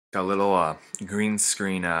A little green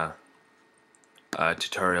screen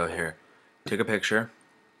tutorial here. Take a picture,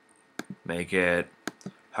 make it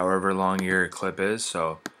however long your clip is,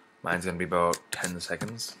 so mine's gonna be about 10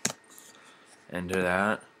 seconds. Enter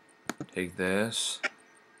that, take this,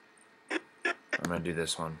 I'm gonna do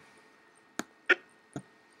this one.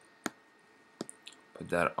 Put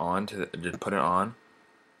that on just put it on,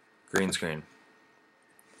 green screen.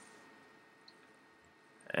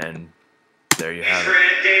 And there you have it.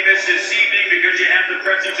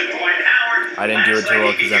 I didn't do it too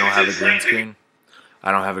well because I don't have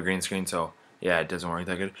a green screen. So yeah, it doesn't work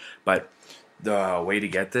that good. But the way to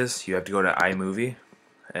get this, you have to go to Imovie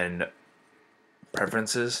and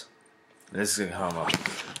Preferences. This is gonna come up,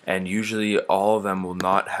 and usually all of them will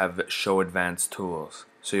not have Show Advanced Tools,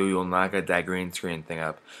 so you will not get that green screen thing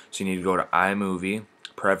up. So you need to go to Imovie,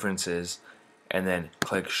 Preferences, and then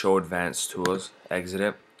click Show Advanced Tools. Exit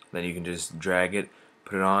it. Then you can just drag it,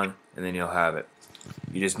 put it on, and then you'll have it.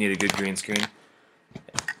 You just need a good green screen,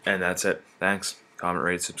 and that's it. Thanks. Comment,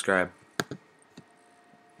 rate, subscribe.